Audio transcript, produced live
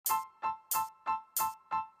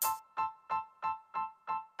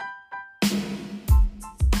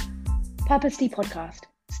Purposely Podcast,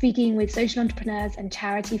 speaking with social entrepreneurs and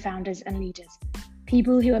charity founders and leaders,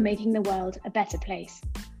 people who are making the world a better place.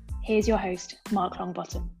 Here's your host, Mark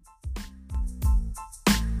Longbottom.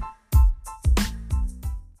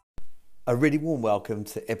 A really warm welcome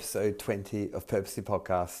to episode 20 of Purposely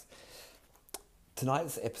Podcast.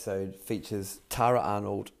 Tonight's episode features Tara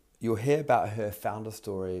Arnold. You'll hear about her founder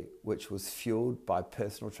story, which was fueled by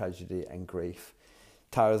personal tragedy and grief.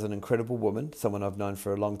 Tara is an incredible woman, someone I've known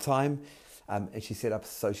for a long time, and she set up a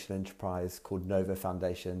social enterprise called Nova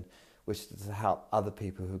Foundation, which is to help other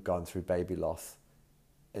people who've gone through baby loss.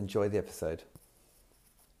 Enjoy the episode.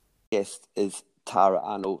 Guest is Tara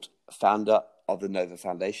Arnold, founder of the Nova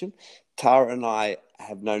Foundation. Tara and I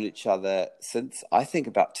have known each other since, I think,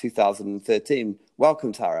 about 2013.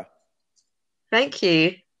 Welcome, Tara. Thank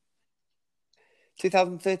you.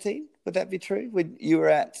 2013, would that be true? When you were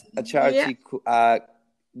at a charity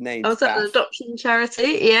named I was at an adoption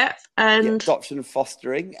charity, and adoption and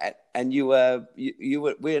fostering, and you and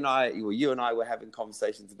I were having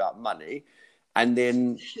conversations about money, and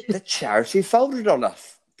then the charity folded on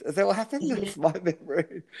us. Is that what happened? Yeah. That's my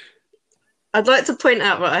memory. I'd like to point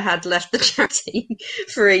out that I had left the charity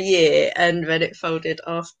for a year, and then it folded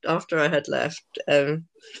after I had left. I'd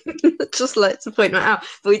just like to point that out.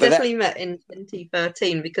 But we definitely met in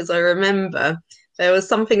 2013 because I remember there was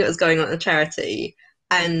something that was going on at the charity,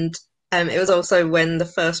 and it was also when the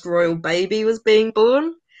first royal baby was being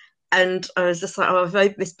born. And I was just like, oh,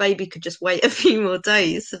 if this baby could just wait a few more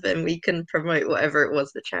days, so then we can promote whatever it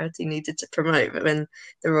was the charity needed to promote. But then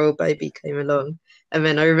the royal baby came along. And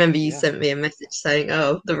then I remember you sent me a message saying,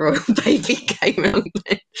 oh, the royal baby came along.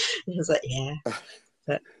 And I was like, yeah.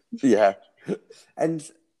 But... yeah. And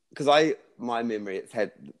because my memory, it's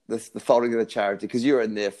had the folding of the charity, because you were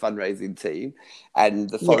in their fundraising team, and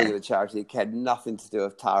the folding of the charity had nothing to do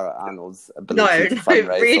with Tara Arnold's ability to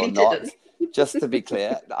fundraise really or not. Didn't. Just to be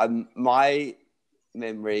clear, my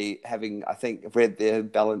memory, having, I think, read their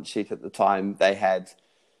balance sheet at the time, they had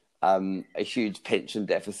a huge pension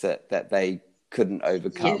deficit that they couldn't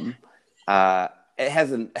overcome. Yeah. It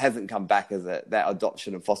hasn't come back, has it? That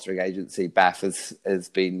adoption and fostering agency, BAF, has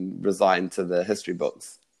been resigned to the history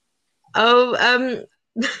books. Oh,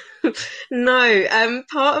 no.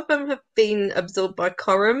 Part of them have been absorbed by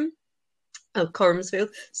Coram. Coramsfield.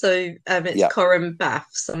 So it's Coram BAF,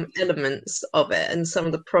 some elements of it and some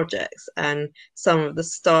of the projects and some of the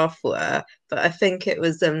staff were. But I think it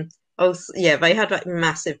was they had like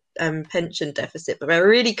massive pension deficit, but they were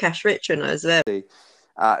really cash rich when I was there. So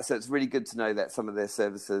it's really good to know that some of their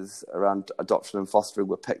services around adoption and fostering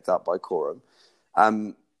were picked up by Coram.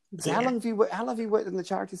 So how long have you worked in the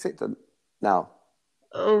charity sector now?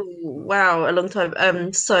 Oh wow, a long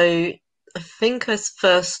time. So I think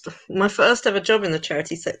my first ever job in the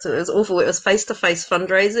charity sector, it was awful. It was face-to-face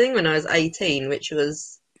fundraising when I was 18, which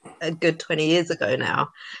was a good 20 years ago now.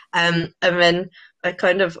 And then I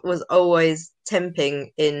kind of was always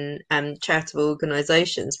temping in charitable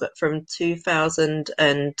organisations, but from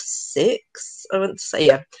 2006, I want to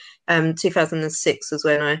say, 2006 was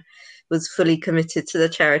when I was fully committed to the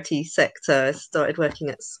charity sector. I started working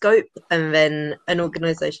at Scope, and then an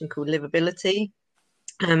organisation called Livability,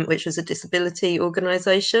 which was a disability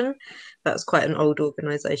organisation. That was quite an old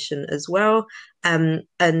organisation as well. And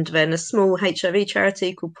then a small HIV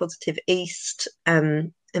charity called Positive East,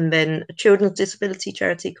 and then a children's disability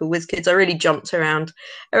charity called WizKids. I really jumped around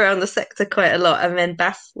the sector quite a lot. And then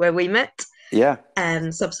BAF, where we met. Yeah.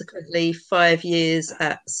 And subsequently 5 years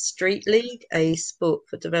at Street League, a sport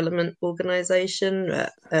for development organisation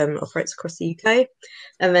that operates across the UK.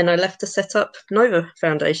 And then I left to set up Nova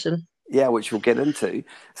Foundation. Yeah, which we'll get into.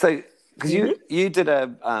 So, because you did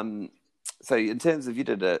so in terms of, you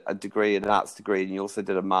did a degree, an arts degree, and you also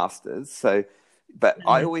did a master's. So, but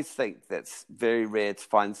I always think that's very rare to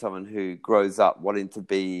find someone who grows up wanting to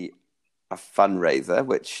be a fundraiser,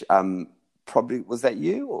 which probably, was that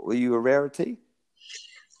you, or were you a rarity?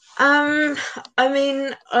 I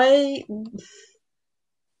mean, I'm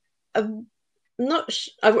not.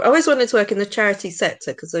 I always wanted to work in the charity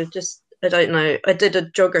sector because I don't know. I did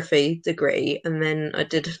a geography degree, and then I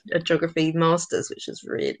did a geography master's, which was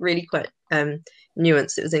really, really quite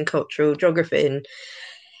nuanced. It was in cultural geography, and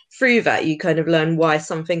through that, you kind of learn why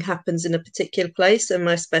something happens in a particular place. And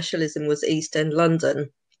my specialism was East End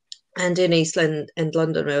London. And in East End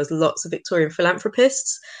London, there was lots of Victorian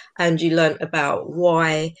philanthropists, and you learnt about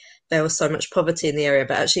why there was so much poverty in the area,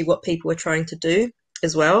 but actually what people were trying to do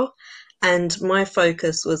as well. And my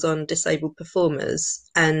focus was on disabled performers,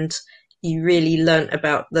 and you really learnt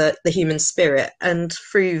about the human spirit. And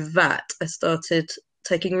through that, I started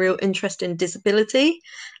taking real interest in disability,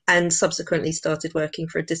 and subsequently started working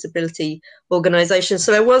for a disability organisation.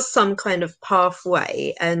 So there was some kind of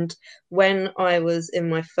pathway. And when I was in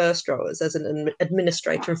my first role as an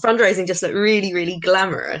administrator, and fundraising just looked really, really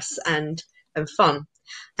glamorous and fun.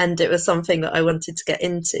 And it was something that I wanted to get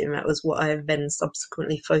into, and that was what I then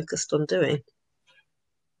subsequently focused on doing.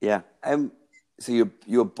 Yeah. So you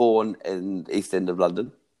were born in the East End of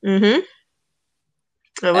London? Mm-hmm.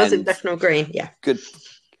 I was in Bethnal Green, yeah. Good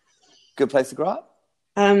place to grow up?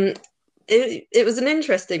 It was an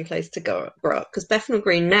interesting place to grow up, because Bethnal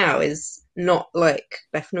Green now is not like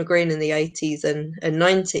Bethnal Green in the 80s and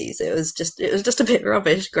 90s. It was just a bit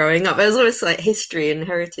rubbish growing up. There was always like history and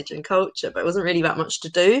heritage and culture, but it wasn't really that much to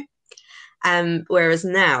do. Whereas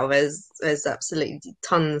now there's absolutely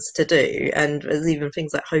tons to do, and there's even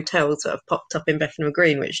things like hotels that have popped up in Bethnal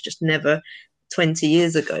Green, which just never 20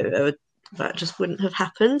 years ago that just wouldn't have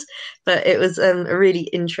happened. But it was a really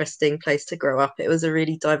interesting place to grow up. It was a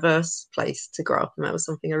really diverse place to grow up, and that was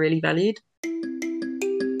something I really valued.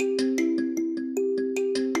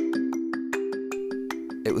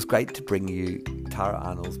 It was great to bring you Tara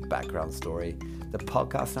Arnold's background story. The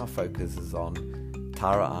podcast now focuses on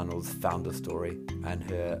Tara Arnold's founder story and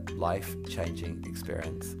her life-changing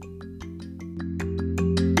experience.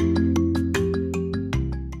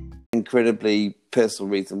 Incredibly personal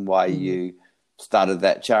reason why you started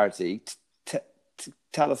that charity.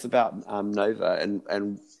 Tell us about Nova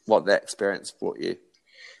and what that experience brought you.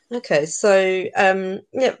 Okay, so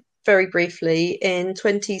very briefly, in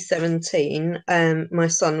 2017, my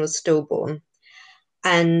son was stillborn,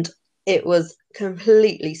 and it was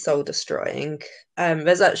completely soul-destroying.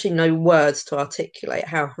 There's actually no words to articulate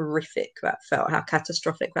how horrific that felt, how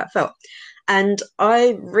catastrophic that felt. And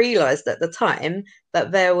I realised at the time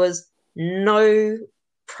that there was no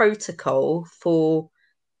protocol for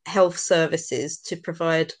health services to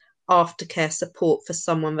provide aftercare support for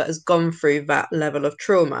someone that has gone through that level of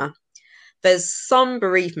trauma. There's some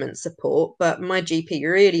bereavement support, but my GP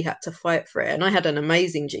really had to fight for it. And I had an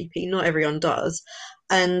amazing GP, not everyone does.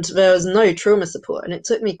 And there was no trauma support. And it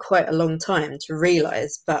took me quite a long time to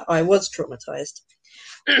realise that I was traumatised.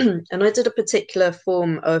 And I did a particular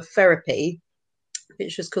form of therapy,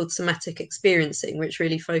 which was called somatic experiencing, which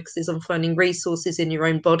really focuses on finding resources in your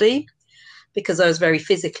own body, because I was very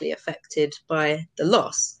physically affected by the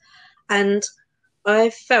loss. And I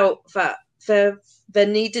felt that there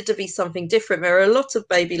needed to be something different. There are a lot of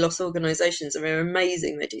baby loss organisations, and they're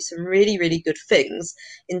amazing. They do some really, really good things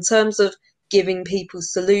in terms of giving people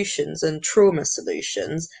solutions and trauma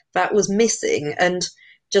solutions. That was missing. And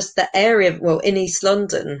just the area, well, in East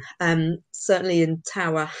London, certainly in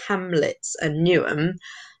Tower Hamlets and Newham,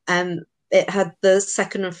 it had the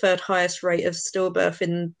second and third highest rate of stillbirth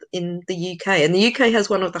in the UK. And the UK has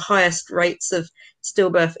one of the highest rates of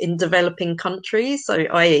stillbirth in developing countries, so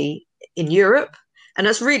i.e. in Europe. And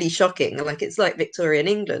that's really shocking. Like, it's like Victorian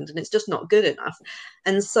England, and it's just not good enough.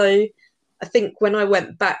 And so I think when I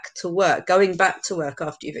went back to work, going back to work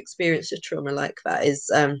after you've experienced a trauma like that is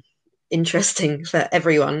interesting for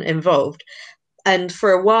everyone involved. And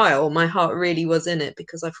for a while, my heart really was in it,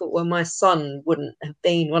 because I thought, well, my son wouldn't have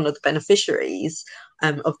been one of the beneficiaries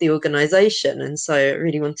of the organisation. And so I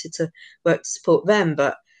really wanted to work to support them.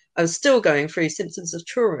 But I was still going through symptoms of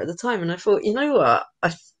trauma at the time. And I thought, you know what?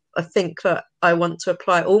 I think that I want to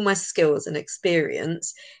apply all my skills and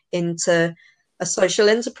experience into a social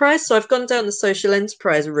enterprise. So I've gone down the social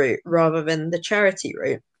enterprise route rather than the charity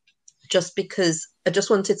route, just because I just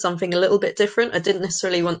wanted something a little bit different. I didn't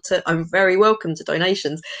necessarily want to, I'm very welcome to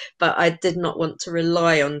donations, but I did not want to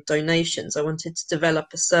rely on donations. I wanted to develop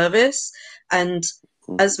a service. And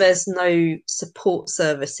as there's no support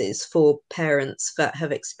services for parents that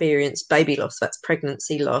have experienced baby loss, that's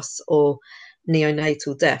pregnancy loss or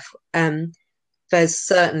neonatal death, there's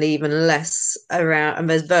certainly even less around, and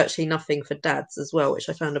there's virtually nothing for dads as well, which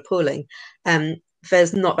I found appalling.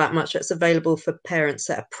 There's not that much that's available for parents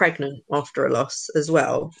that are pregnant after a loss as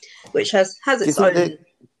well, which has its own.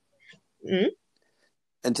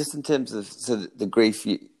 And just in terms of the grief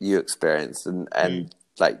you experienced and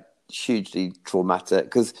like hugely traumatic,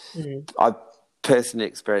 because I've personally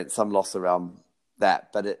experienced some loss around that,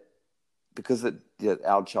 but because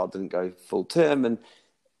our child didn't go full term, and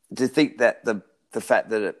to think that the fact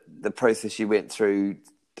that the process you went through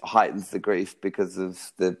heightens the grief because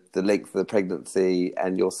of the length of the pregnancy,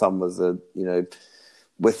 and your son was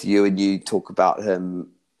with you, and you talk about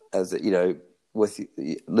him as with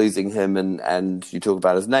losing him, and you talk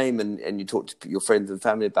about his name, and you talk to your friends and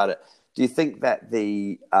family about it. Do you think that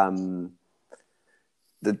the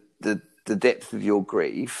depth of your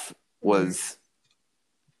grief was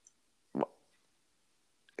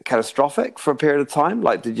catastrophic for a period of time?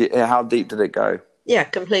 Like, how deep did it go? Yeah,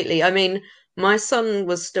 completely. I mean, my son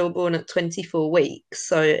was stillborn at 24 weeks,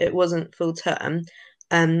 so it wasn't full term.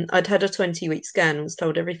 I'd had a 20-week scan and was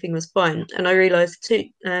told everything was fine. And I realised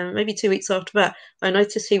maybe 2 weeks after that, I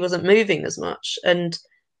noticed he wasn't moving as much. And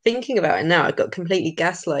thinking about it now, I got completely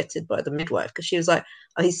gaslighted by the midwife because she was like,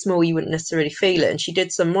 "Oh, he's small, you wouldn't necessarily feel it." And she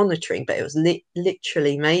did some monitoring, but it was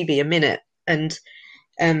literally maybe a minute. And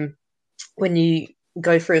when you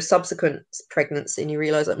go through a subsequent pregnancy and you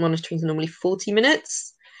realise that monitoring is normally 40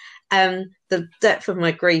 minutes, the depth of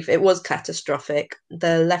my grief, it was catastrophic.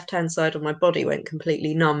 The left-hand side of my body went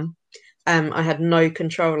completely numb. I had no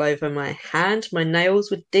control over my hand. My nails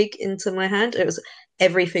would dig into my hand.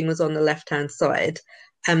 Everything was on the left-hand side.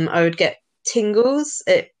 I would get tingles.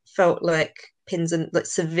 It felt like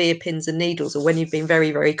severe pins and needles, or when you've been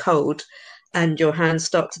very, very cold and your hands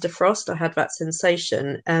start to defrost. I had that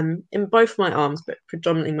sensation in both my arms, but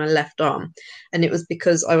predominantly my left arm. And it was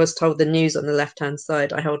because I was told the news on the left-hand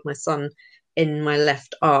side. I held my son in my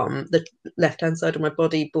left arm. The left-hand side of my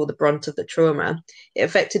body bore the brunt of the trauma. It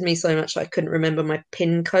affected me so much I couldn't remember my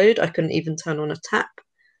PIN code. I couldn't even turn on a tap.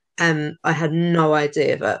 I had no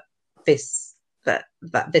idea that this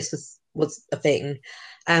was a thing.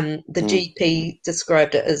 The GP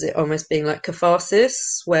described it as it almost being like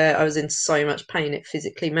catharsis, where I was in so much pain it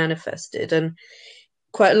physically manifested. And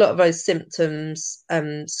quite a lot of those symptoms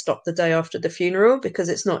stopped the day after the funeral, because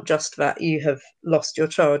it's not just that you have lost your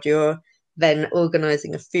child, you're then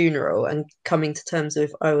organising a funeral and coming to terms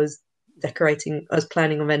with, I was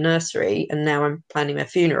planning on their nursery and now I'm planning their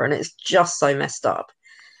funeral, and it's just so messed up.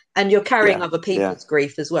 And you're carrying other people's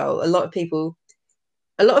grief as well. A lot of people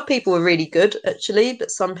were really good, actually,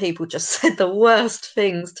 but some people just said the worst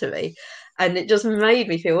things to me, and it just made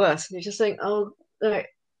me feel worse. And you're just saying, "Oh, no,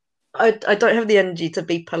 I don't have the energy to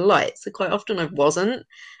be polite." So quite often I wasn't,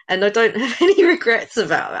 and I don't have any regrets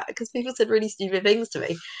about that because people said really stupid things to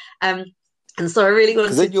me. And so I really wanted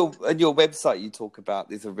to... Because in your website, you talk about,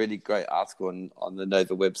 there's a really great article on the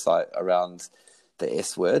Nova website around the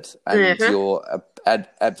S word and your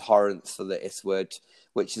abhorrence for the S word,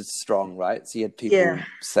 which is strong, right? So you had people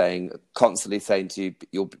constantly saying to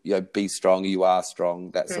you, be strong, you are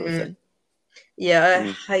strong, that sort of thing. Yeah,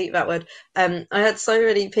 I hate that word. I had so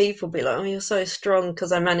many people be like, "Oh, you're so strong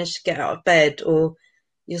because I managed to get out of bed," or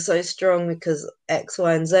 "You're so strong because X,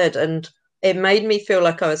 Y, and Z." And it made me feel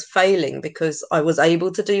like I was failing because I was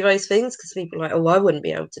able to do those things, because people were like, "Oh, I wouldn't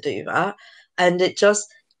be able to do that." And it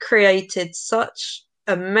just created such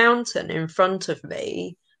a mountain in front of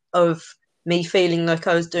me of me feeling like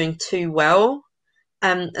I was doing too well.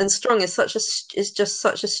 And strong is just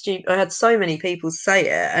such a stupid... I had so many people say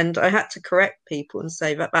it, and I had to correct people and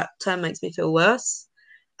say that term makes me feel worse.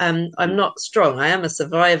 I'm not strong. I am a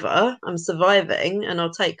survivor. I'm surviving, and I'll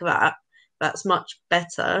take that. That's much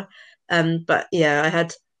better. But yeah,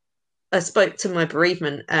 I spoke to my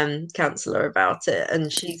bereavement counsellor about it,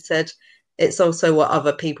 and she said it's also what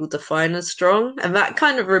other people define as strong, and that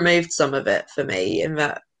kind of removed some of it for me, in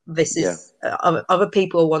that this is other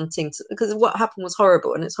people wanting to, because what happened was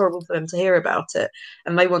horrible, and it's horrible for them to hear about it,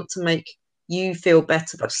 and they want to make you feel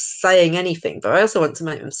better by saying anything, but I also want to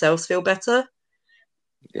make themselves feel better.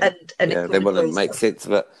 And they want to make sense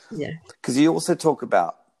of it. Yeah, because you also talk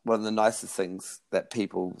about one of the nicest things that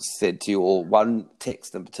people said to you, or one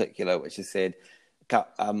text in particular, which has said,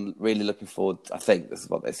 "I'm really looking forward," I think this is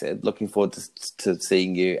what they said, "looking forward to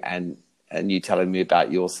seeing you and you telling me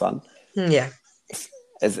about your son." Yeah.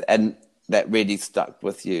 And that really stuck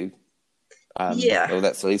with you. Or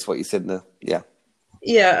that's at least what you said in the...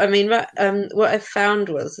 Yeah, I mean, that, what I found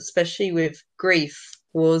was, especially with grief,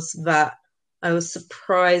 was that I was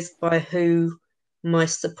surprised by who my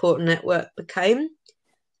support network became.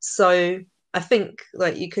 So I think,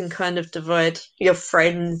 like, you can kind of divide your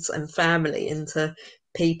friends and family into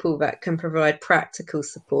people that can provide practical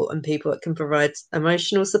support and people that can provide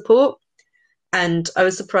emotional support. And I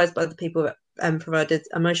was surprised by the people that provided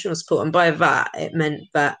emotional support. And by that, it meant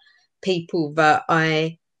that people that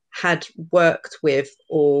I had worked with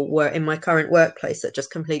or were in my current workplace that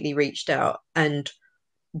just completely reached out and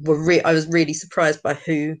I was really surprised by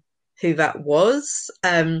who that was.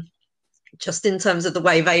 Just in terms of the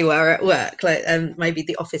way they were at work, like maybe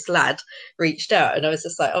the office lad reached out, and I was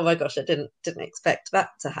just like, "Oh my gosh, I didn't expect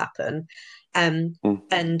that to happen." And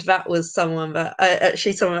that was someone that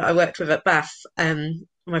I worked with at Bath,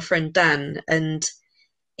 my friend Dan, and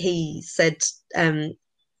he said,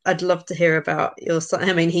 "I'd love to hear about your son."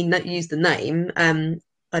 I mean, he used the name.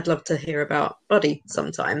 "I'd love to hear about Buddy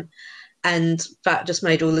sometime." And that just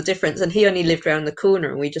made all the difference. And he only lived around the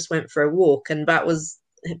corner, and we just went for a walk, and that was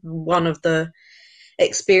one of the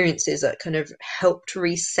experiences that kind of helped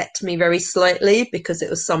reset me very slightly, because it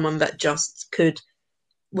was someone that just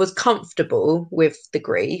was comfortable with the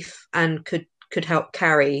grief and could help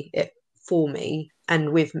carry it for me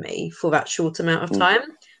and with me for that short amount of time,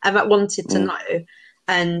 and that wanted to know.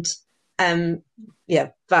 And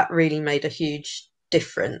that really made a huge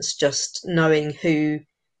difference, just knowing who,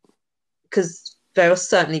 because there were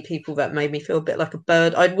certainly people that made me feel a bit like a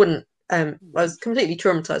bird. I was completely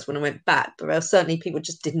traumatized when I went back, but there were certainly people who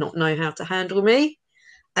just did not know how to handle me.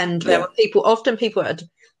 And there were people had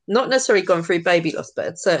not necessarily gone through baby loss, but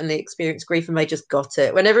had certainly experienced grief, and they just got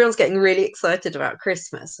it. When everyone's getting really excited about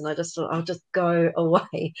Christmas, and I just thought, I'll just go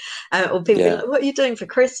away. Or people be like, what are you doing for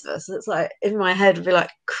Christmas? And it's like, in my head, I'd be like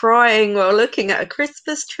crying while looking at a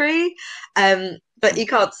Christmas tree. But you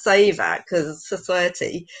can't say that because of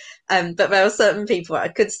society. But there were certain people I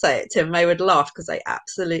could say it to, and they would laugh because they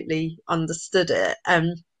absolutely understood it.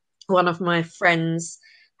 One of my friends,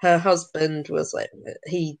 her husband was like,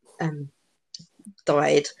 he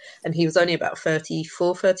died, and he was only about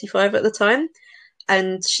 34, 35 at the time,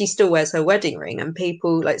 and she still wears her wedding ring, and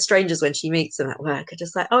people, like strangers, when she meets them at work, are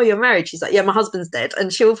just like, oh, you're married? She's like, yeah, my husband's dead.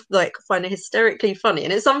 And she'll like find it hysterically funny.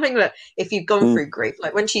 And it's something that if you've gone through grief,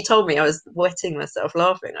 like when she told me, I was wetting myself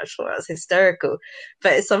laughing. I thought that was hysterical,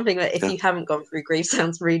 but it's something that if you haven't gone through grief,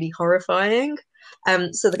 sounds really horrifying.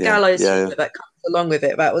 So the gallows that comes along with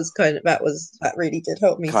it, that really did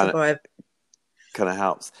help me survive. Kind of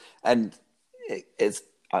helps. And it's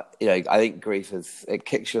I think grief it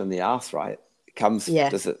kicks you in the ass, right? It comes,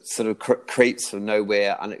 does it sort of creeps from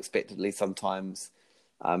nowhere unexpectedly sometimes,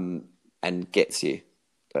 and gets you.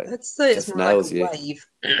 I'd say it's more like a wave.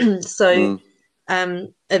 So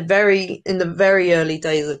in the very early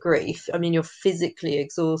days of grief, I mean, you're physically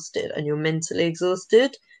exhausted and you're mentally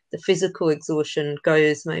exhausted. The physical exhaustion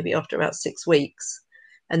goes maybe after about 6 weeks,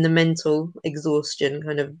 and the mental exhaustion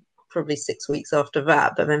kind of probably 6 weeks after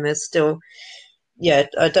that. But then there's still, I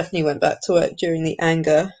definitely went back to work during the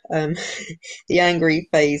angry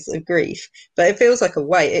phase of grief. But it feels like a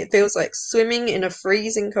weight. It feels like swimming in a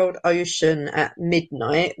freezing cold ocean at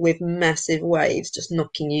midnight with massive waves just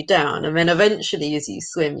knocking you down. And then eventually, as you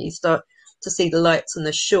swim, you start to see the lights on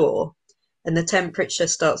the shore, and the temperature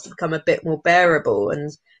starts to become a bit more bearable.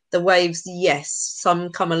 And the waves, yes,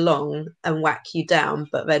 some come along and whack you down,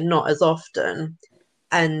 but they're not as often.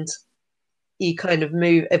 And you kind of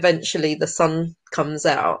move, eventually the sun comes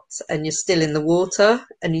out and you're still in the water,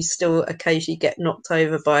 and you still occasionally get knocked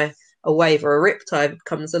over by a wave, or a riptide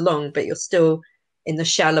comes along, but you're still in the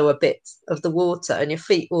shallower bit of the water, and your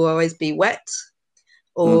feet will always be wet,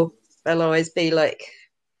 or there'll always be like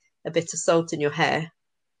a bit of salt in your hair.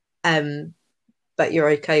 But you're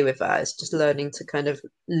okay with that. It's just learning to kind of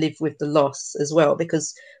live with the loss as well,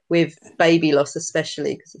 because with baby loss,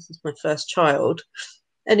 especially because this is my first child,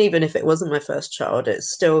 and even if it wasn't my first child,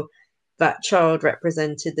 it's still, that child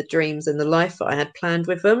represented the dreams and the life that I had planned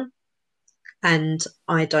with them, and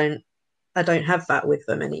I don't have that with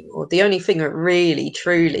them anymore. The only thing that really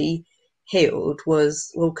truly healed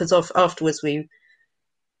was, because afterwards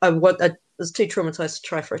I was too traumatized to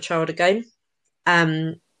try for a child again.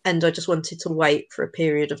 And I just wanted to wait for a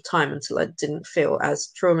period of time until I didn't feel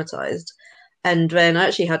as traumatized. And then I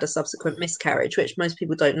actually had a subsequent miscarriage, which most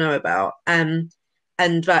people don't know about. And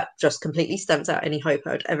that just completely stamped out any hope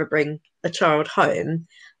I would ever bring a child home.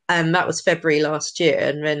 And that was February last year.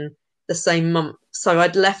 And then the same month, so I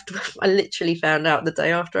literally found out the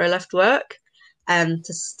day after I left work,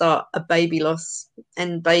 to start a baby loss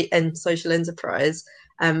and social enterprise.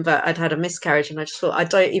 But I'd had a miscarriage, and I just thought, I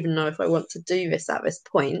don't even know if I want to do this at this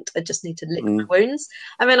point. I just need to lick my wounds.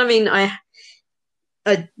 And then, I mean,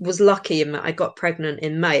 I was lucky in that I got pregnant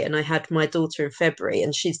in May, and I had my daughter in February,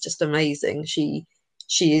 and she's just amazing. She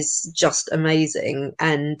is just amazing,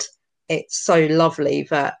 and it's so lovely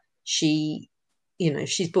that she's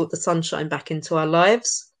brought the sunshine back into our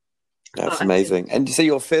lives. That's amazing. And so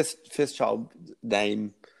your first child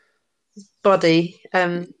name? Buddy.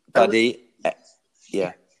 Buddy.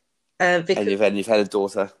 Yeah. And you've had a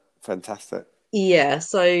daughter. Fantastic. Yeah.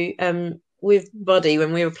 So with Buddy,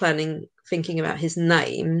 when we were thinking about his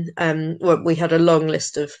name, we had a long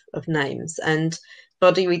list of names, and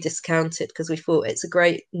Buddy we discounted because we thought it's a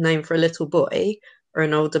great name for a little boy or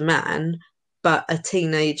an older man, but a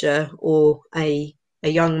teenager or a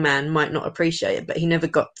young man might not appreciate it. But he never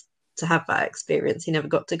got to have that experience. He never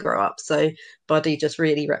got to grow up. So Buddy just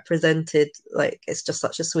really represented, like, it's just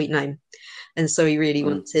such a sweet name. And so we really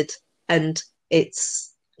wanted, and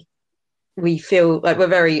we feel like we're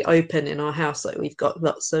very open in our house. Like, we've got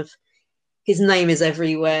lots of his name is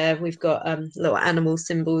everywhere. We've got little animal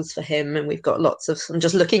symbols for him, and we've got lots of. I'm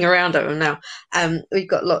just looking around at him now. We've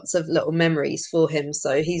got lots of little memories for him.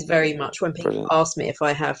 So he's very much, when people Brilliant. ask me if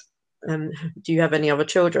I have, do you have any other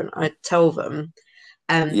children? I tell them,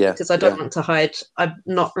 because I don't want to hide. I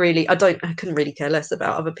couldn't really care less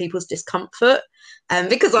about other people's discomfort,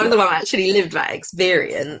 because I'm the one who actually lived that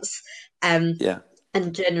experience. And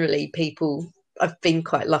generally, I've been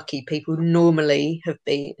quite lucky. People normally have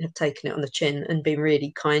taken it on the chin and been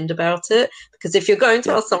really kind about it. Because if you're going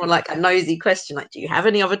to ask someone like a nosy question, like, do you have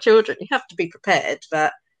any other children? You have to be prepared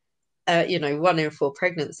that, 1 in 4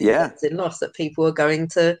 pregnancies ends in loss, that people are going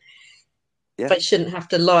to, they shouldn't have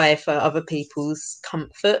to lie for other people's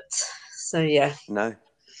comfort. So, yeah. No,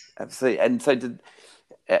 absolutely. And so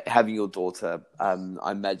having your daughter, I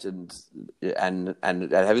imagined, and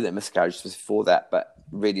having that miscarriage was before that, but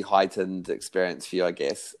really heightened experience for you, I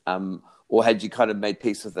guess. Or had you kind of made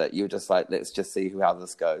peace with it? You were just like, let's just see how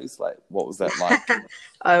this goes. Like, what was that like?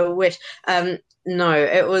 I wish. No,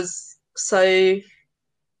 it was so.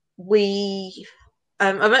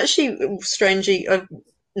 I'm actually strangely.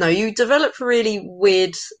 No, you develop really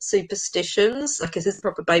weird superstitions. Like, is this a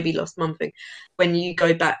proper baby lost mum thing when you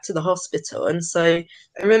go back to the hospital? And so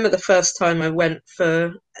I remember the first time I went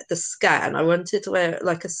for the scan, I wanted to wear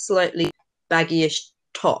like a slightly baggyish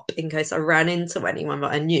top in case I ran into anyone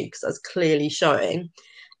that I knew, because I was clearly showing.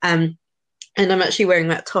 And I'm actually wearing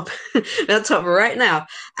that top right now.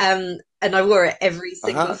 And I wore it every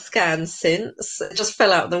single scan since. It just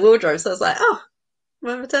fell out of the wardrobe. So I was like, oh,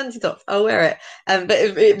 my maternity top, I'll wear it. But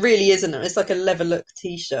it really isn't. It's like a leather look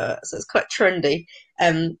t-shirt, so it's quite trendy.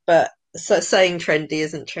 But so saying trendy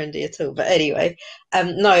isn't trendy at all. But anyway,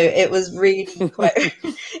 no, it was really quite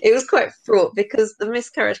it was quite fraught, because the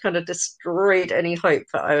miscarriage kind of destroyed any hope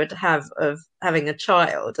that I would have of having a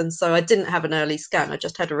child. And so I didn't have an early scan. I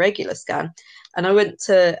just had a regular scan. And I went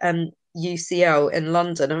to UCL in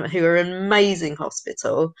London, who are an amazing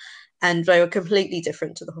hospital. And they were completely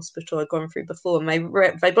different to the hospital I'd gone through before. And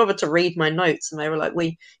they bothered to read my notes, and they were like,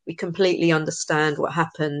 we completely understand what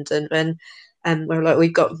happened. And we were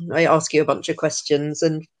like, I ask you a bunch of questions.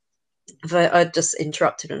 And I just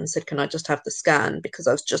interrupted them and said, can I just have the scan? Because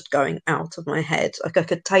I was just going out of my head. Like, I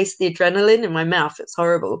could taste the adrenaline in my mouth. It's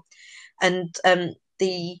horrible. And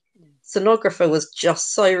the sonographer was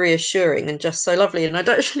just so reassuring and just so lovely. And I'd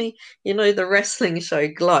actually, the wrestling show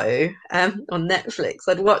Glow on Netflix,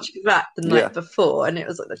 I'd watched that the night before, and it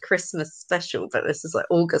was like the Christmas special, but this is like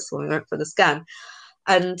August when we went for the scan.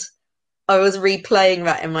 And I was replaying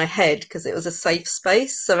that in my head because it was a safe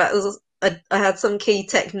space. So that was, I had some key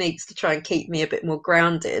techniques to try and keep me a bit more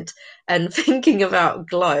grounded, and thinking about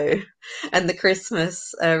Glow and the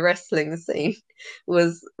Christmas wrestling scene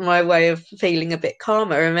was my way of feeling a bit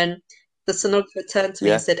calmer. And then the sonographer turned to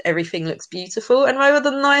me and said, everything looks beautiful. And they were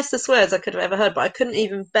the nicest words I could have ever heard, but I couldn't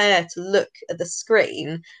even bear to look at the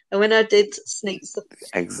screen. And when I did sneak,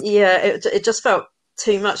 it just felt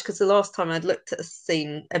too much, because the last time I'd looked at a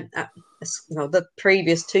scene, the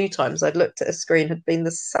previous 2 times I'd looked at a screen had been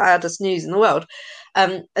the saddest news in the world.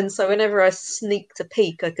 And so whenever I sneaked a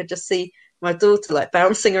peek, I could just see my daughter like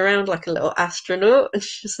bouncing around like a little astronaut, and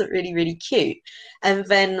she was really, really cute. And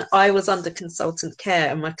then I was under consultant care,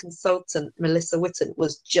 and my consultant, Melissa Witten,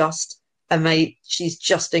 was just amazing. She's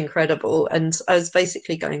just incredible. And I was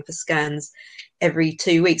basically going for scans every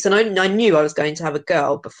 2 weeks. And I knew I was going to have a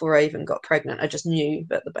girl before I even got pregnant. I just knew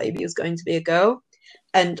that the baby was going to be a girl.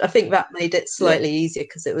 And I think that made it slightly easier,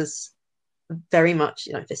 because it was very much,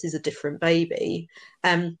 this is a different baby.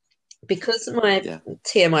 Because my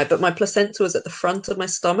TMI, but my placenta was at the front of my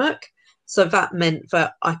stomach. So that meant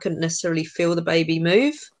that I couldn't necessarily feel the baby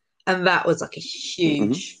move. And that was like a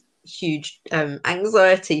huge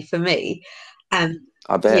anxiety for me. And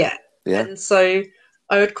I bet. Yeah. And so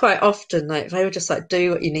I would quite often, they would just do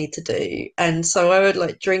what you need to do. And so I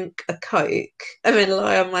would drink a Coke and then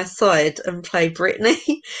lie on my side and play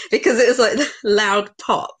Britney, because it was the loud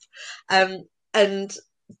pop. And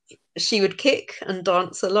she would kick and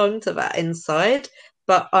dance along to that inside.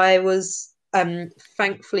 But I was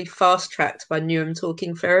thankfully fast-tracked by Newham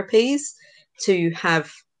Talking Therapies to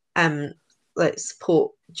have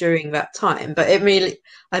support during that time. But it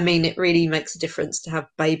really makes a difference to have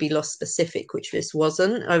baby loss specific, which this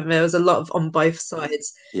wasn't. There was a lot of, on both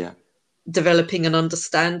sides, developing an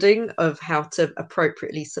understanding of how to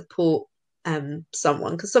appropriately support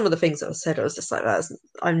someone, because some of the things that were said, I was just like,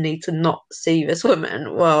 I need to not see this woman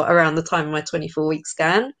around the time of my 24-week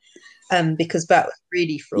scan, because that was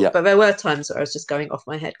really fraught. But there were times where I was just going off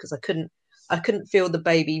my head, because I couldn't feel the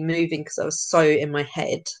baby moving, because I was so in my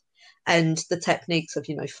head. And the techniques of,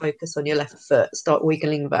 focus on your left foot, start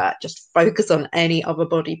wiggling that, just focus on any other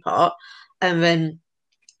body part. And then,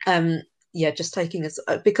 just taking this,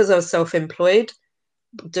 because I was self-employed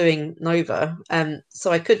doing Nova,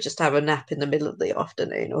 so I could just have a nap in the middle of the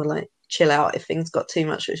afternoon or like chill out if things got too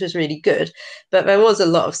much, which was really good. But there was a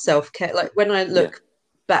lot of self-care. Like when I look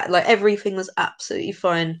back, like everything was absolutely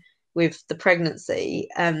fine with the pregnancy.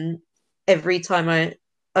 Every time I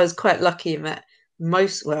was quite lucky in that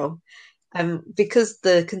because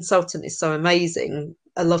the consultant is so amazing,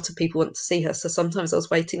 a lot of people want to see her. So sometimes I was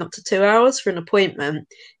waiting up to 2 hours for an appointment,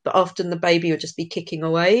 but often the baby would just be kicking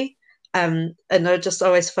away. And I would just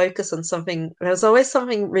always focus on something. There was always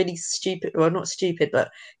something really stupid, well, not stupid,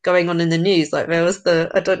 but going on in the news. Like there was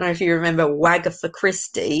I don't know if you remember Wagatha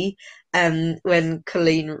Christie, when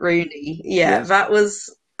Colleen Rooney, that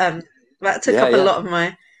was, that took up a lot of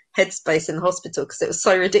my headspace in the hospital because it was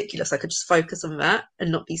so ridiculous. I could just focus on that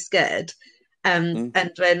and not be scared. And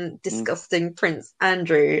then discussing Prince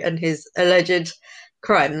Andrew and his alleged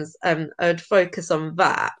crimes, I would focus on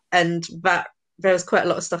that. And that there was quite a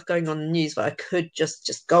lot of stuff going on in the news where I could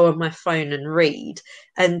just go on my phone and read.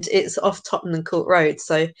 And it's off Tottenham Court Road,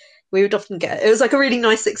 so we would often it was like a really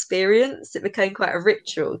nice experience. It became quite a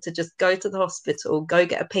ritual to just go to the hospital, go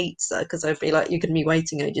get a pizza, because I'd be like, you can be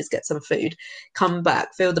waiting ages, get some food, come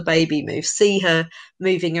back, feel the baby move, see her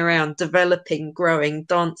moving around, developing, growing,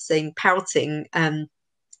 dancing, pouting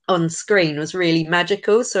on screen was really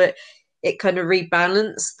magical. So it kind of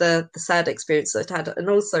rebalanced the sad experience that I'd had. And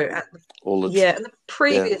also all the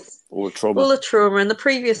trauma and the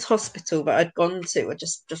previous hospital that I'd gone to were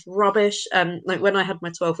just rubbish. Like when I had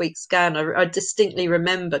my 12-week scan, I distinctly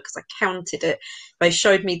remember, because I counted it, they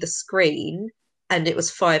showed me the screen and it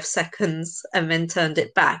was 5 seconds and then turned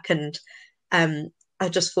it back. And I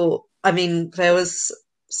just thought, there was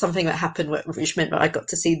something that happened which meant that I got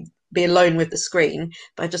to be alone with the screen,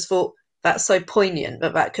 but I just thought, that's so poignant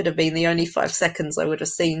that could have been the only 5 seconds I would have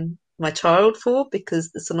seen my child for,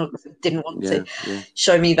 because the sonographer didn't want to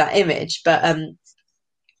show me that image. But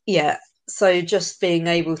so just being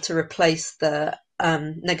able to replace the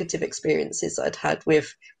negative experiences I'd had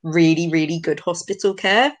with really, really good hospital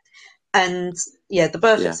care. And the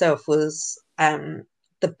birth itself was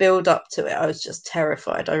the build up to it. I was just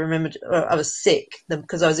terrified. I remembered I was sick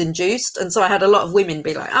because I was induced, and so I had a lot of women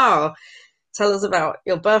be like, "Oh, tell us about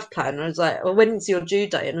your birth plan." And I was like, well, when's your due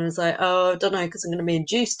date? And I was like, oh, I don't know, because I'm going to be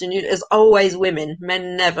induced. And there's always women,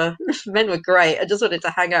 men never. Men were great. I just wanted to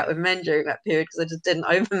hang out with men during that period because I just didn't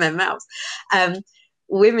open their mouths.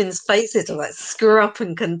 Women's faces were like screw up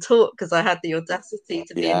and contort because I had the audacity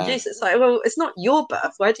to be induced. It's like, well, it's not your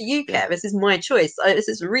birth. Why do you care? This is my choice. This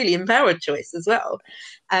is a really empowered choice as well.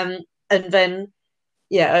 And then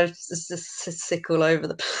I was just sick all over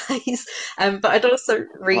the place. But I'd also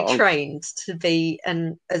retrained to be,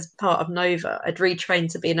 as part of Nova, I'd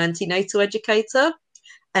retrained to be an antenatal educator,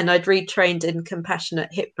 and I'd retrained in compassionate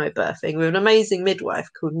hypnobirthing with an amazing midwife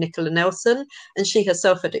called Nicola Nelson, and she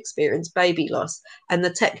herself had experienced baby loss. And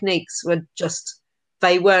the techniques were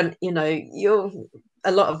they weren't,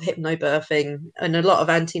 a lot of hypnobirthing and a lot of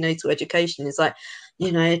antenatal education is like,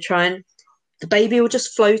 the baby will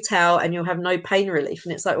just float out and you'll have no pain relief.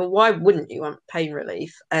 And it's like, well, why wouldn't you want pain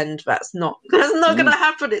relief? And that's not going to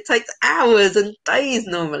happen. It takes hours and days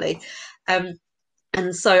normally.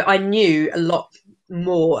 And so I knew a lot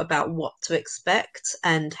more about what to expect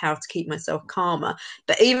and how to keep myself calmer.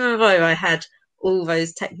 But even though I had all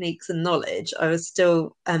those techniques and knowledge, I was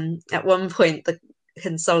still, at one point, the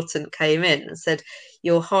consultant came in and said,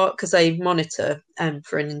 your heart, because they monitor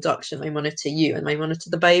for an induction, they monitor you and they monitor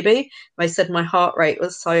the baby. They said my heart rate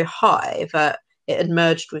was so high that it had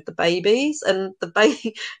merged with the baby's, and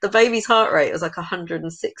the baby's heart rate was like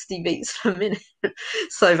 160 beats per minute.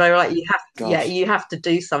 So they were like, you have to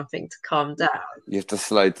do something to calm down. You have to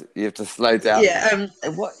slow down. Yeah.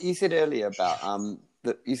 And what you said earlier about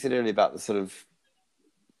the sort of,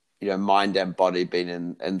 mind and body being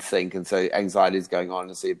in sync, and so anxiety is going on,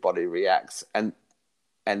 and so your body reacts, and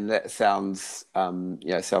that sounds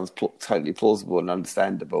totally plausible and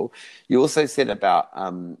understandable. You also said about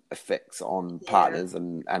effects on partners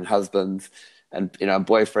and husbands and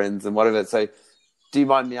boyfriends and whatever. So, do you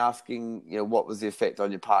mind me asking, what was the effect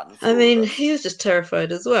on your partner? He was just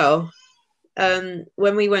terrified as well.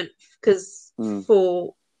 When we went, because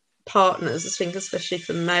for partners, I think especially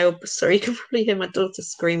for male, sorry, you can probably hear my daughter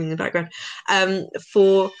screaming in the background.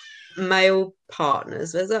 For male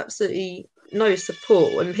partners, there's absolutely no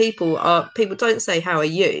support. When people don't say how are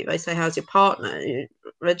you, they say how's your partner.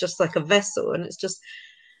 They're just like a vessel, and it's just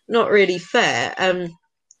not really fair.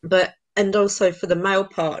 But and also for the male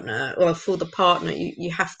partner, or for the partner,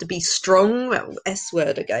 you have to be strong, that S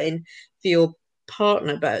word again, for your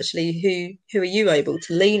partner, but actually who are you able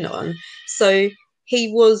to lean on? So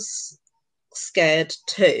he was scared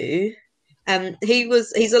too.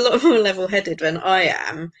 He's a lot more level headed than I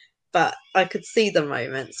am, but I could see the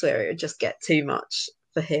moments where it would just get too much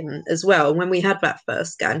for him as well. When we had that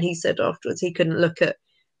first scan, he said afterwards he couldn't look at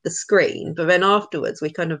the screen, but then afterwards we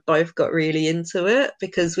kind of both got really into it,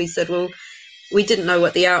 because we said, well, we didn't know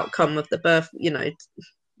what the outcome of the birth,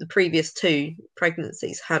 the previous 2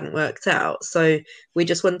 pregnancies hadn't worked out, so we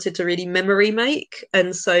just wanted to really memory make.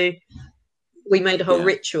 And so we made a whole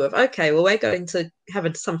ritual of, okay, well, we're going to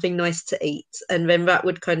have something nice to eat, and then that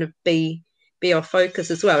would kind of be our focus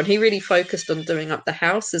as well. And he really focused on doing up the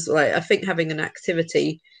house as well. I think having an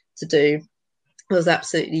activity to do was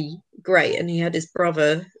absolutely great, and he had his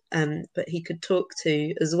brother that he could talk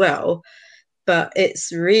to as well. But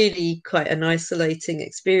it's really quite an isolating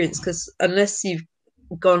experience, because unless you've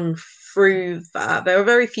gone through that, there are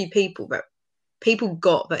very few people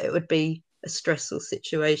got that it would be a stressful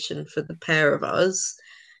situation for the pair of us.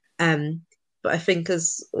 But I think,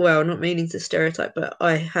 as well, not meaning to stereotype, but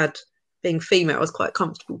being female, I was quite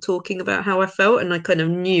comfortable talking about how I felt, and I kind of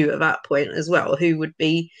knew at that point as well who'd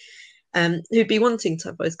be wanting to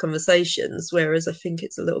have those conversations, whereas I think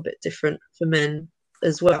it's a little bit different for men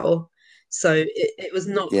as well. So it was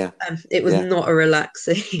not not a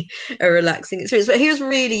relaxing experience, but he was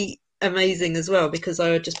really amazing as well, because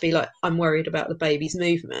I would just be like, I'm worried about the baby's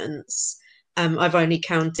movements. I've only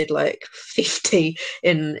counted like 50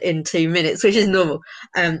 in 2 minutes, which is normal,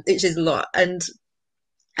 which is a lot. And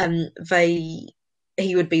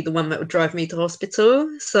he would be the one that would drive me to hospital.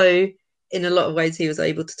 So in a lot of ways, he was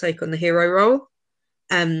able to take on the hero role,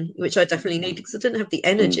 which I definitely needed, because I didn't have the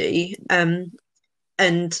energy. And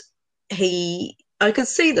I could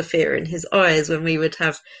see the fear in his eyes when we would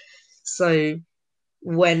have. So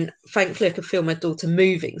when, thankfully, I could feel my daughter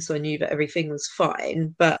moving, so I knew that everything was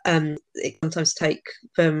fine. But it sometimes take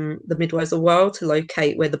the midwives a while to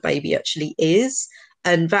locate where the baby actually is,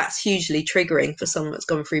 and that's hugely triggering for someone that's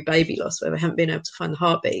gone through baby loss, where they haven't been able to find the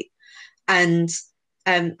heartbeat. And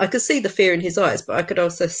I could see the fear in his eyes, but I could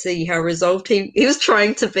also see how resolved he was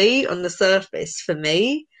trying to be on the surface for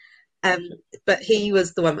me. But he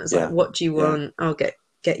was the one that was like, what do you want? I'll get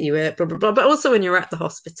you it, blah, blah, blah. But also when you're at the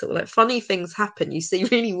hospital, like, funny things happen. You see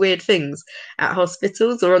really weird things at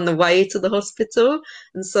hospitals or on the way to the hospital.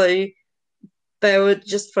 And so they were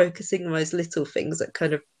just focusing on those little things that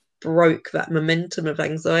kind of broke that momentum of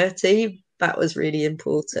anxiety. That was really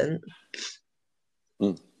important.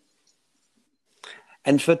 And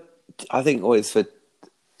I think always for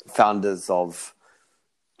founders of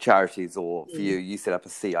charities, or for you set up a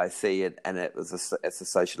CIC, and it's a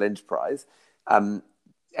social enterprise, and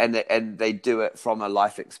they do it from a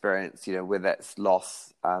life experience, where that's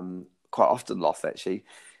loss, quite often loss actually,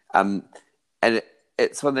 and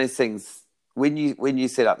it's one of those things. When you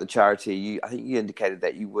set up the charity, I think you indicated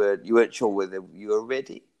that you weren't sure whether you were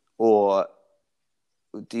ready, or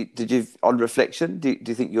did you, on reflection, do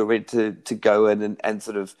you think you're ready to go in and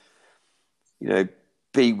sort of,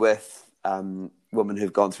 be with women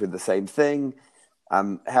who've gone through the same thing?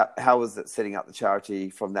 How was it setting up the charity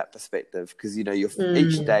from that perspective? Because you're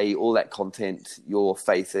each day, all that content, you're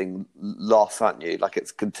facing loss, aren't you? Like,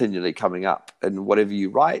 it's continually coming up, and whatever you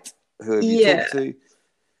write, whoever you talk to,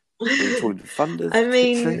 you talk to funders. I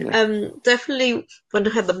mean, definitely when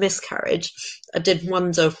I had the miscarriage, I did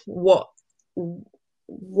wonder what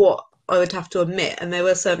I would have to admit, and there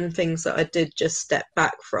were certain things that I did just step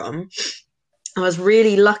back from. I was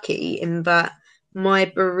really lucky in that my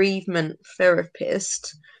bereavement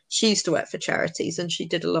therapist, she used to work for charities, and she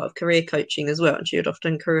did a lot of career coaching as well. And she would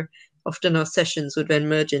often our sessions would then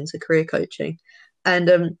merge into career coaching.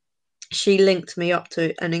 And she linked me up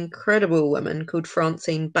to an incredible woman called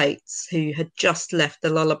Francine Bates, who had just left the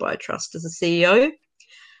Lullaby Trust as a CEO.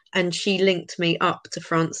 And she linked me up to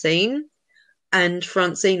Francine. And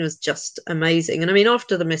Francine was just amazing. And I mean,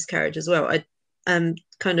 after the miscarriage as well, I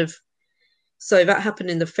so that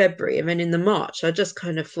happened in the February, and then in the March, I just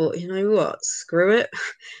kind of thought, you know what, screw it.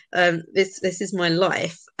 This is my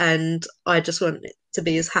life, and I just want it to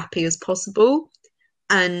be as happy as possible.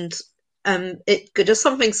 And it just,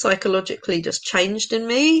 something psychologically just changed in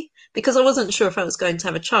me, because I wasn't sure if I was going to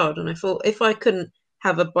have a child. And I thought, if I couldn't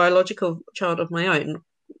have a biological child of my own,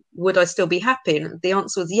 would I still be happy? And the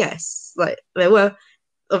answer was yes. Like,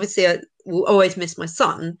 obviously I will always miss my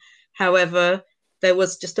son. However, there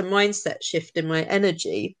was just a mindset shift in my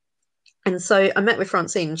energy. And so I met with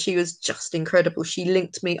Francine, and she was just incredible. She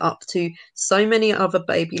linked me up to so many other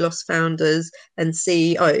Baby Loss founders and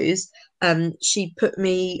CEOs. She put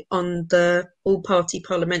me on the all-party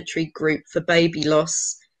parliamentary group for Baby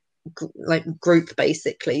Loss, like group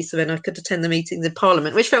basically. So then I could attend the meetings in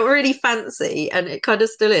Parliament, which felt really fancy, and it kind of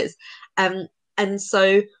still is. And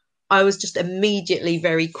so I was just immediately,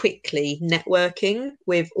 very quickly networking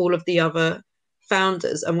with all of the other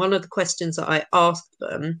founders. And one of the questions that I asked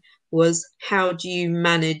them was, how do you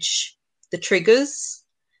manage the triggers?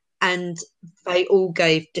 And they all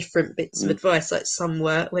gave different bits of advice. Like some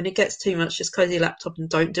were, when it gets too much, just close your laptop and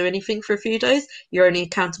don't do anything for a few days. You're only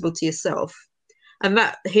accountable to yourself. And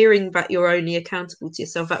that, hearing that you're only accountable to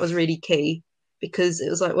yourself, that was really key, because it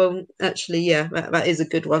was like, well, actually, yeah, that is a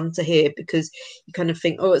good one to hear, because you kind of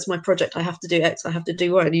think, oh, it's my project, I have to do X, I have to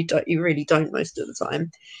do Y, and you really don't most of the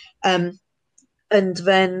time. And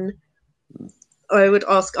then I would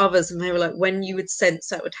ask others, and they were like, when you would sense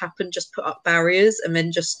that would happen, just put up barriers, and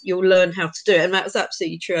then just you'll learn how to do it. And that was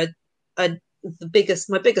absolutely true. My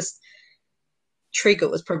biggest trigger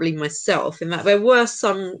was probably myself, in that there were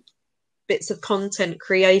some bits of content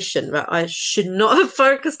creation that I should not have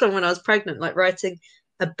focused on when I was pregnant, like writing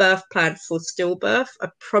a birth plan for stillbirth. I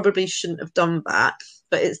probably shouldn't have done that,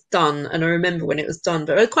 but it's done, and I remember when it was done.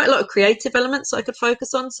 But there were quite a lot of creative elements I could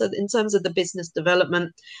focus on. So in terms of the business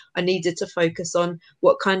development, I needed to focus on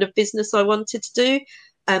what kind of business I wanted to do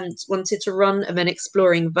and wanted to run, and then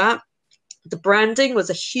exploring that. The branding was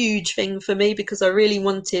a huge thing for me, because I really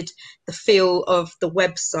wanted the feel of the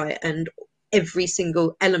website and every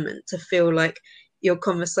single element to feel like your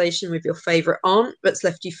conversation with your favorite aunt, that's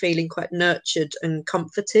left you feeling quite nurtured and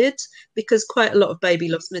comforted, because quite a lot of baby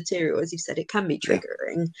loss material, as you said, it can be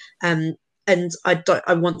triggering. And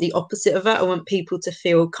I want the opposite of that. I want people to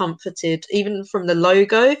feel comforted, even from the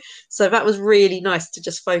logo. So that was really nice, to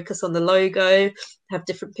just focus on the logo, have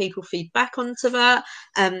different people feed back onto that.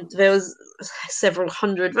 There was several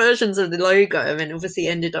hundred versions of the logo, and then obviously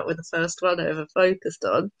ended up with the first one I ever focused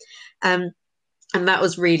on. And that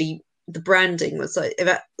was really, the branding was like,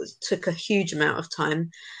 that took a huge amount of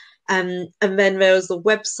time. And then there was the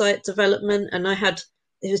website development, and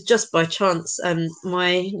it was just by chance,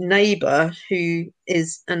 my neighbour, who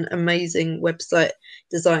is an amazing website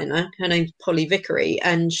designer, her name's Polly Vickery,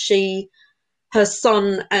 and her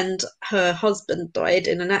son and her husband died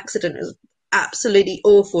in an accident. It was absolutely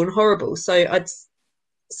awful and horrible. So I'd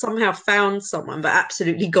somehow found someone that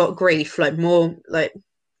absolutely got grief, like more like,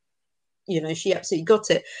 she absolutely got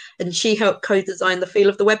it. And she helped co-design the feel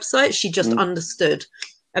of the website. She just understood.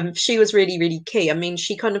 She was really, really key. I mean,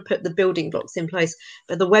 she kind of put the building blocks in place,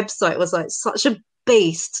 but the website was like such a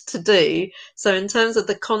beast to do. So in terms of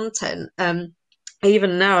the content,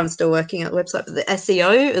 even now I'm still working at the website, but the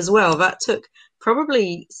SEO as well, that took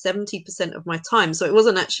probably 70% of my time. So it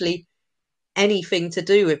wasn't actually anything to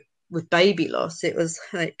do with baby loss. It was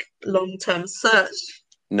like long-term search.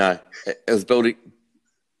 No, it was building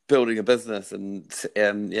a business and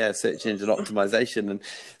search engine optimization. And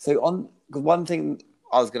so on one thing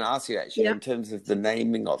I was going to ask you actually, in terms of the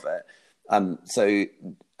naming of it, in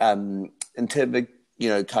terms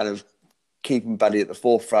of kind of keeping Buddy at the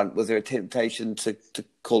forefront, was there a temptation to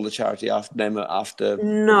call the charity name it after?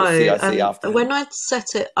 No, CIC after when I'd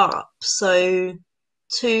set it up, so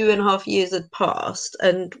 2.5 years had passed,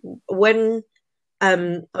 and when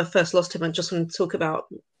I first lost him, I just wanted to talk about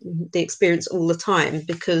the experience all the time,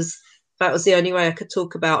 because that was the only way I could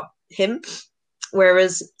talk about him.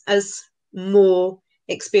 Whereas as more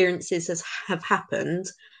experiences have happened,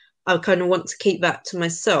 I kind of want to keep that to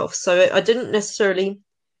myself. So I didn't necessarily,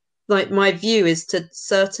 like, my view is to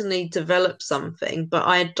certainly develop something, but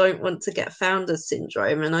I don't want to get founder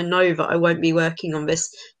syndrome. And I know that I won't be working on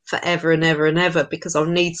this forever and ever and ever, because I'll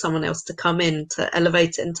need someone else to come in to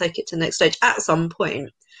elevate it and take it to the next stage at some point.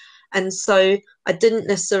 And so I didn't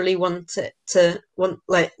necessarily want to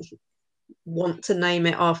name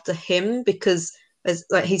it after him, because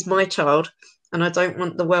he's my child, and I don't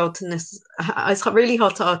want the world to it's really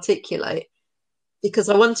hard to articulate, because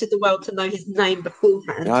I wanted the world to know his name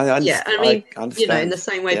beforehand. I mean, in the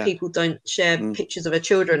same way people don't share pictures of their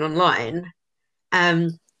children online,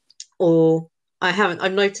 or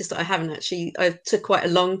I've noticed that I took quite a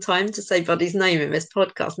long time to say Buddy's name in this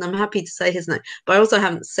podcast, and I'm happy to say his name, but I also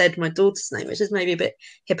haven't said my daughter's name, which is maybe a bit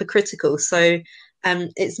hypocritical. So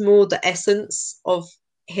it's more the essence of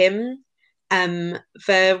him.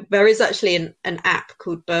 There is actually an app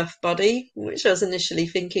called Birth Buddy, which I was initially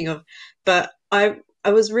thinking of, but I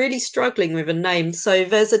was really struggling with a name. So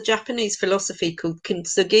there's a Japanese philosophy called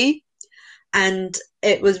kintsugi, and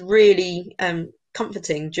it was really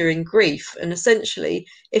comforting during grief. And essentially,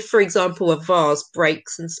 if, for example, a vase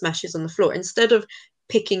breaks and smashes on the floor, instead of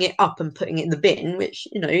picking it up and putting it in the bin, which,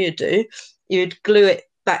 you know, you do, you'd glue it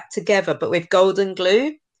back together, but with golden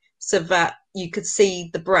glue, so that you could see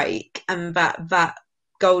the break, and that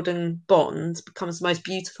golden bond becomes the most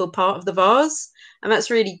beautiful part of the vase. And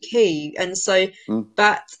that's really key. And so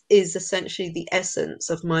that is essentially the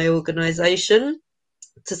essence of my organization,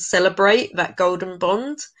 to celebrate that golden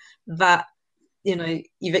bond, that, you know,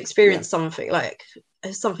 you've experienced something like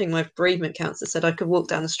something my bereavement counsellor said, I could walk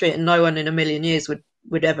down the street and no one in a million years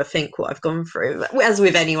would ever think what I've gone through, as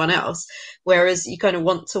with anyone else. Whereas you kind of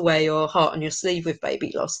want to wear your heart on your sleeve with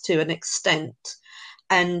baby loss to an extent.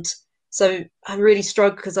 And so I really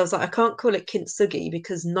struggled, because I was like, I can't call it kintsugi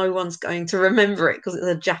because no one's going to remember it because it's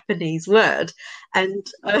a Japanese word. And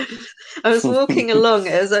I was walking along.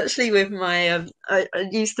 It was actually with my, I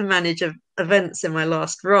used to manage events in my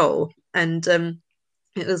last role. And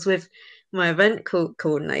it was with my event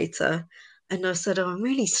coordinator. And I said, I'm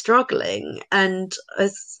really struggling. And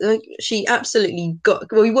she absolutely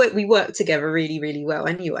got, well, we worked together really, really well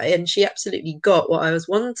anyway. And she absolutely got what I was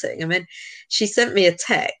wanting. I mean, she sent me a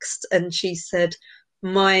text and she said,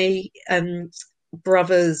 my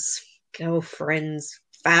brother's girlfriend's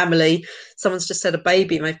family, someone's just had a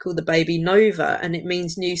baby and they've called the baby Nova, and it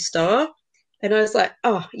means new star. And I was like,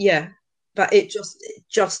 oh, yeah. But it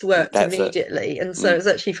just worked immediately. And so it was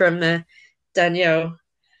actually from Danielle.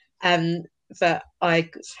 That hi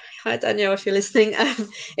Danielle, if you're listening,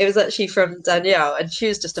 it was actually from Danielle, and she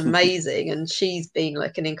was just amazing. And she's been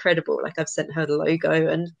like an incredible, like, I've sent her the logo,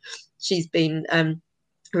 and she's been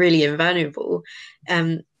really invaluable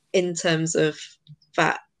in terms of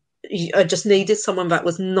that. I just needed someone that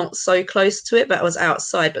was not so close to it, that was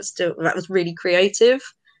outside, but still that was really creative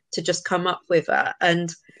to just come up with that.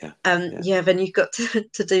 And then you've got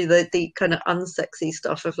to do the kind of unsexy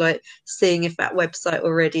stuff of like seeing if that website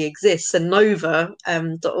already exists. And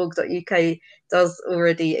nova.org.uk does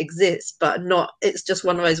already exist, but not, it's just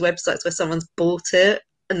one of those websites where someone's bought it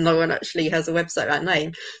and no one actually has a website that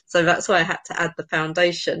name. So that's why I had to add the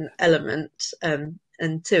foundation element and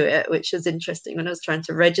to it, which was interesting when I was trying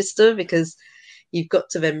to register, because you've got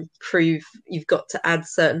to then prove, you've got to add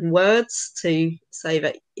certain words to say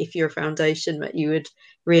that if you're a foundation that you would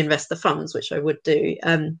reinvest the funds, which I would do.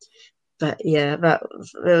 But yeah,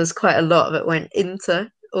 there was quite a lot that went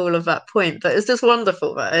into all of that point. But it was just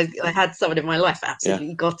wonderful that I had someone in my life that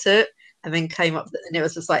absolutely got it, and then came up, and it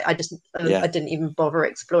was just like, I didn't even bother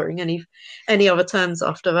exploring any other terms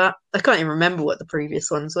after that. I can't even remember what the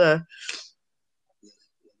previous ones were.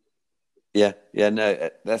 No,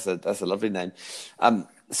 that's a lovely name.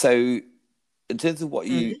 So in terms of what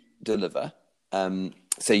you deliver,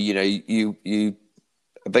 so you know, you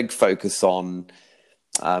a big focus on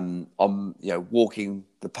you know, walking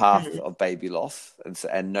the path of baby loss,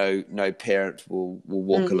 and no parent will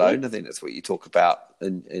walk alone. I think that's what you talk about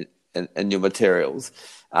in your materials.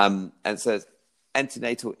 And so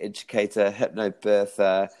antenatal educator,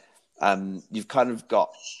 hypnobirther. You've kind of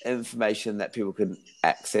got information that people can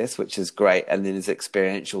access, which is great, and then there's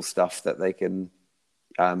experiential stuff that they can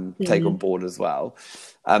take on board as well.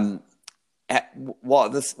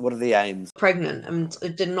 What are the aims? Pregnant, and I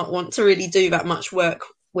did not want to really do that much work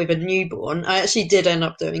with a newborn. I actually did end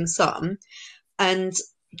up doing some, and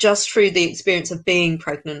just through the experience of being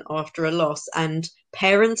pregnant after a loss and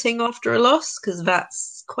parenting after a loss, because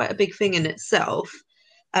that's quite a big thing in itself,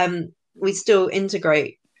 we still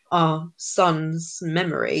integrate our son's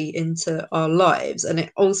memory into our lives, and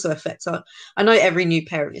it also affects I know every new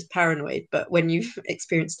parent is paranoid, but when you've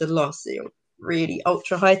experienced a loss, you're really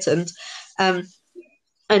ultra heightened.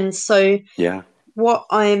 And so what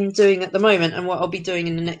I'm doing at the moment, and what I'll be doing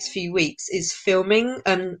in the next few weeks, is filming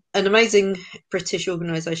an amazing British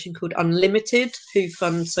organisation called Unlimited, who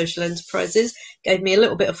fund social enterprises, gave me a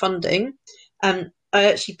little bit of funding. I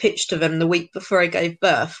actually pitched to them the week before I gave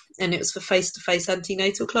birth, and it was for face-to-face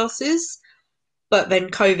antenatal classes. But then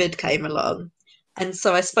COVID came along. And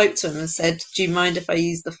so I spoke to them and said, do you mind if I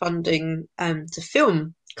use the funding to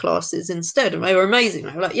film classes instead? And they were amazing.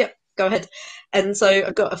 They were like, yep, go ahead. And so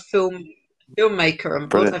I got a filmmaker on board.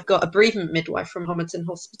 Brilliant. I've got a bereavement midwife from Homerton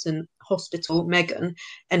Hospital, Megan,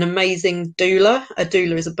 an amazing doula. A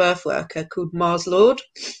doula is a birth worker called Mars Lord.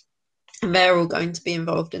 And they're all going to be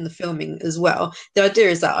involved in the filming as well. The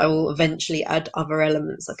idea is that I will eventually add other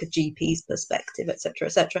elements, like a GP's perspective, etc.,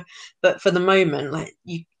 etc. But for the moment, like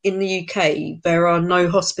in the UK, there are no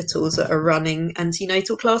hospitals that are running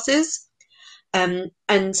antenatal classes. And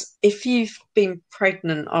if you've been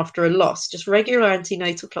pregnant after a loss, just regular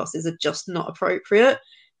antenatal classes are just not appropriate.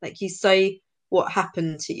 Like you say, what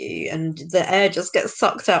happened to you, and the air just gets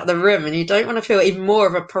sucked out of the room, and you don't want to feel even more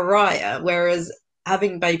of a pariah. Whereas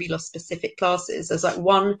having baby loss specific classes, there's like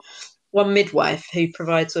one midwife who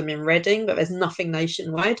provides them in Reading, but there's nothing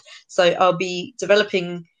nationwide. So I'll be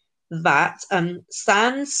developing that.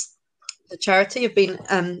 SANS, the charity, have been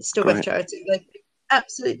Stillbirth charity. Like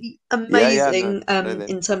absolutely amazing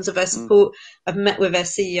in terms of their support. I've met with their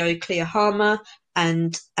CEO Clea Harmer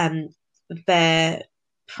and their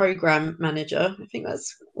program manager, I think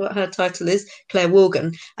that's what her title is, Claire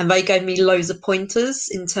Morgan, and they gave me loads of pointers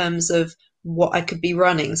in terms of what I could be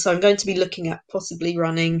running. So I'm going to be looking at possibly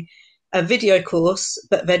running a video course,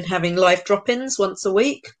 but then having live drop-ins once a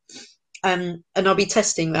week. And I'll be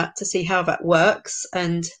testing that to see how that works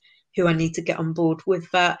and who I need to get on board with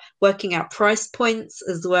that, working out price points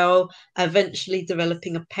as well, eventually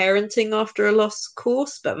developing a parenting after a loss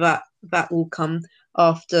course, but that will come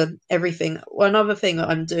after everything. One other thing that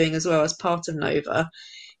I'm doing as well as part of Nova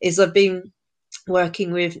is I've been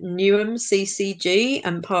working with Newham CCG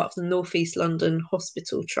and part of the North East London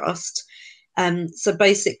Hospital Trust. So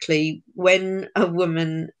basically, when a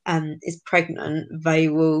woman is pregnant, they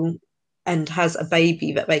will and has a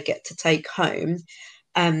baby that they get to take home.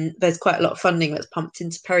 There's quite a lot of funding that's pumped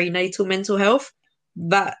into perinatal mental health.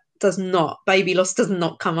 That baby loss does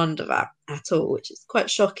not come under that at all, which is quite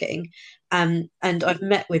shocking. And I've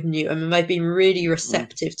met with Newham and they've been really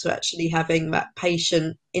receptive to actually having that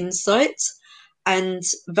patient insight. And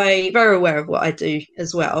they're aware of what I do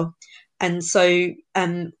as well. And so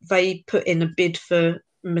they put in a bid for,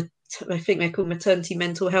 I think they're called maternity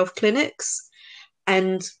mental health clinics.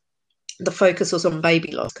 And the focus was on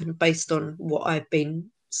baby loss, kind of based on what I've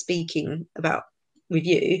been speaking about with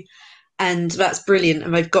you. And that's brilliant.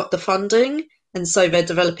 And they've got the funding. And so they're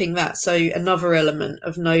developing that. So another element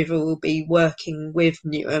of Nova will be working with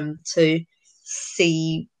Newham to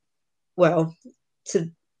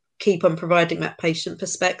keep on providing that patient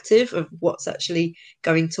perspective of what's actually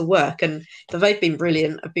going to work. But they've been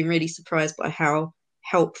brilliant. I've been really surprised by how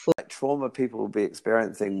helpful. Trauma people will be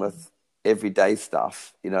experiencing with everyday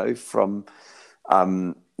stuff, from,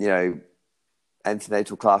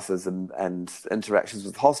 antenatal classes and interactions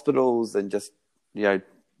with hospitals and just,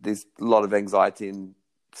 there's a lot of anxiety and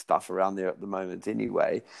stuff around there at the moment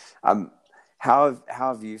anyway. How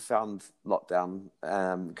have you found lockdown?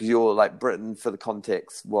 Because you're like Britain, for the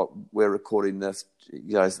context, what we're recording this,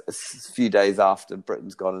 a few days after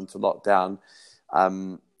Britain's gone into lockdown.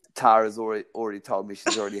 Tara's already told me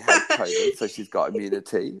she's already had COVID, so she's got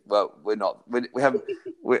immunity. Well,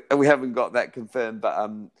 we haven't got that confirmed.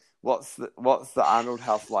 But what's the Arnold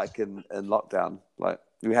house like in lockdown? Like,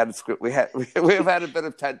 we had a script. We've had a bit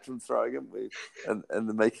of tantrum throwing, haven't we, in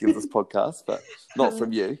the making of this podcast, but not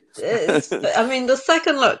from you. The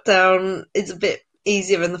second lockdown is a bit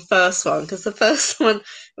easier than the first one, because the first one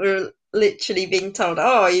we were literally being told,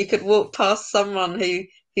 you could walk past someone who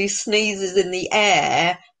sneezes in the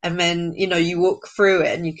air, and then you walk through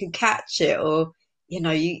it and you can catch it, or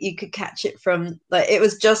you could catch it from, like, it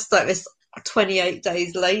was just like this 28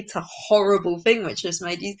 days later horrible thing which just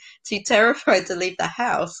made you too terrified to leave the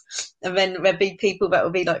house. And then there'd be people that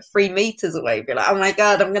would be like 3 meters away, be like, oh my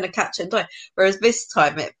god, I'm going to catch it and die. Whereas this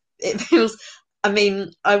time it feels,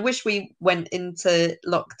 I wish we went into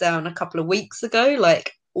lockdown a couple of weeks ago,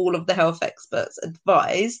 like all of the health experts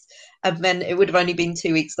advised, and then it would have only been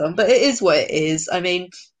 2 weeks long. But it is what it is.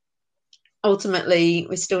 Ultimately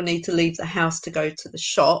we still need to leave the house to go to the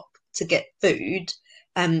shop to get food.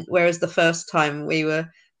 Whereas the first time we were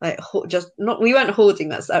like we weren't hoarding,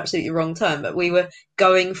 that's absolutely the wrong term, but we were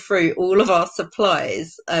going through all of our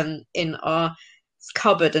supplies in our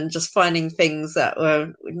cupboard and just finding things that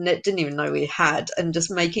we didn't even know we had, and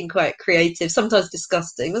just making quite creative, sometimes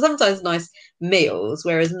disgusting, but sometimes nice meals.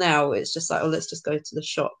 Whereas now it's just like, let's just go to the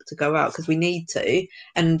shop to go out because we need to.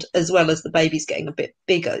 And as well as the baby's getting a bit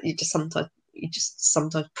bigger, you just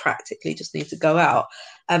sometimes practically just need to go out.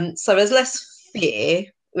 So there's less fear,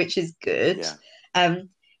 which is good.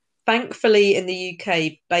 Thankfully in the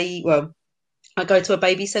UK, I go to a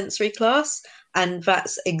baby sensory class, and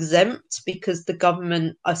that's exempt because the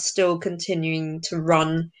government are still continuing to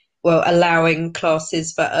run, allowing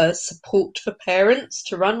classes that are support for parents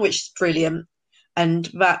to run, which is brilliant. And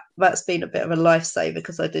that's been a bit of a lifesaver,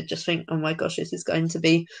 because I did just think, oh my gosh, this is going to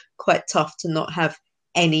be quite tough to not have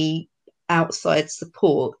any outside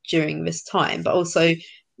support during this time. But also,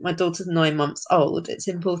 my daughter's 9 months old. It's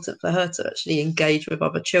important for her to actually engage with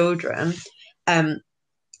other children.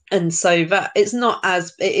 And so that it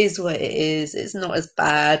is what it is. It's not as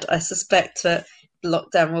bad. I suspect that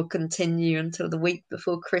lockdown will continue until the week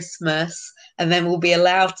before Christmas, and then we'll be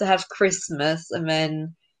allowed to have Christmas, and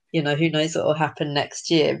then who knows what will happen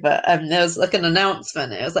next year. But there was like an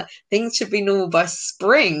announcement. It was like things should be normal by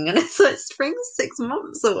spring, and it's like spring's 6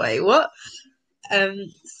 months away. What?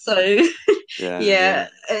 So yeah.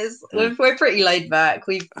 We're pretty laid back.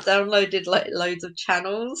 We've downloaded like loads of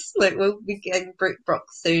channels. Like we'll be getting BritBox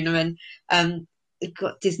soon, and we've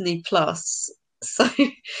got Disney Plus. So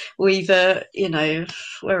we've we're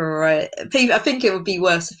all right. I think it would be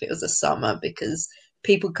worse if it was a summer, because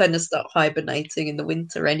people kind of start hibernating in the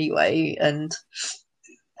winter anyway, and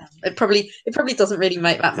it probably doesn't really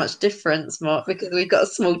make that much difference, Mark, because we've got a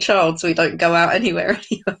small child, so we don't go out anywhere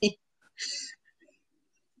anyway.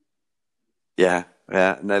 Yeah,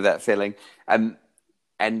 know that feeling. And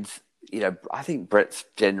I think Brits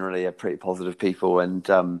generally are pretty positive people,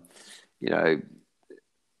 and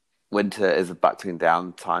winter is a buckling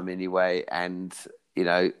down time anyway, and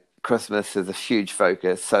Christmas is a huge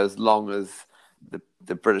focus. So as long as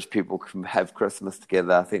the British people can have Christmas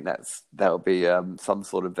together, I think that will be some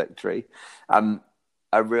sort of victory.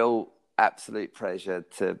 A real absolute pleasure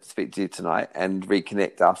to speak to you tonight and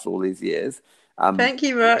reconnect after all these years. Thank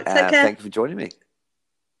you, Mark. Take care. Thank you for joining me.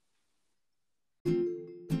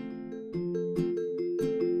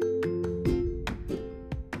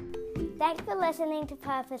 Thanks for listening to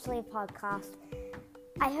Purposely Podcast.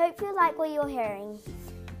 I hope you like what you're hearing.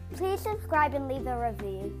 Please subscribe and leave a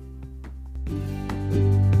review.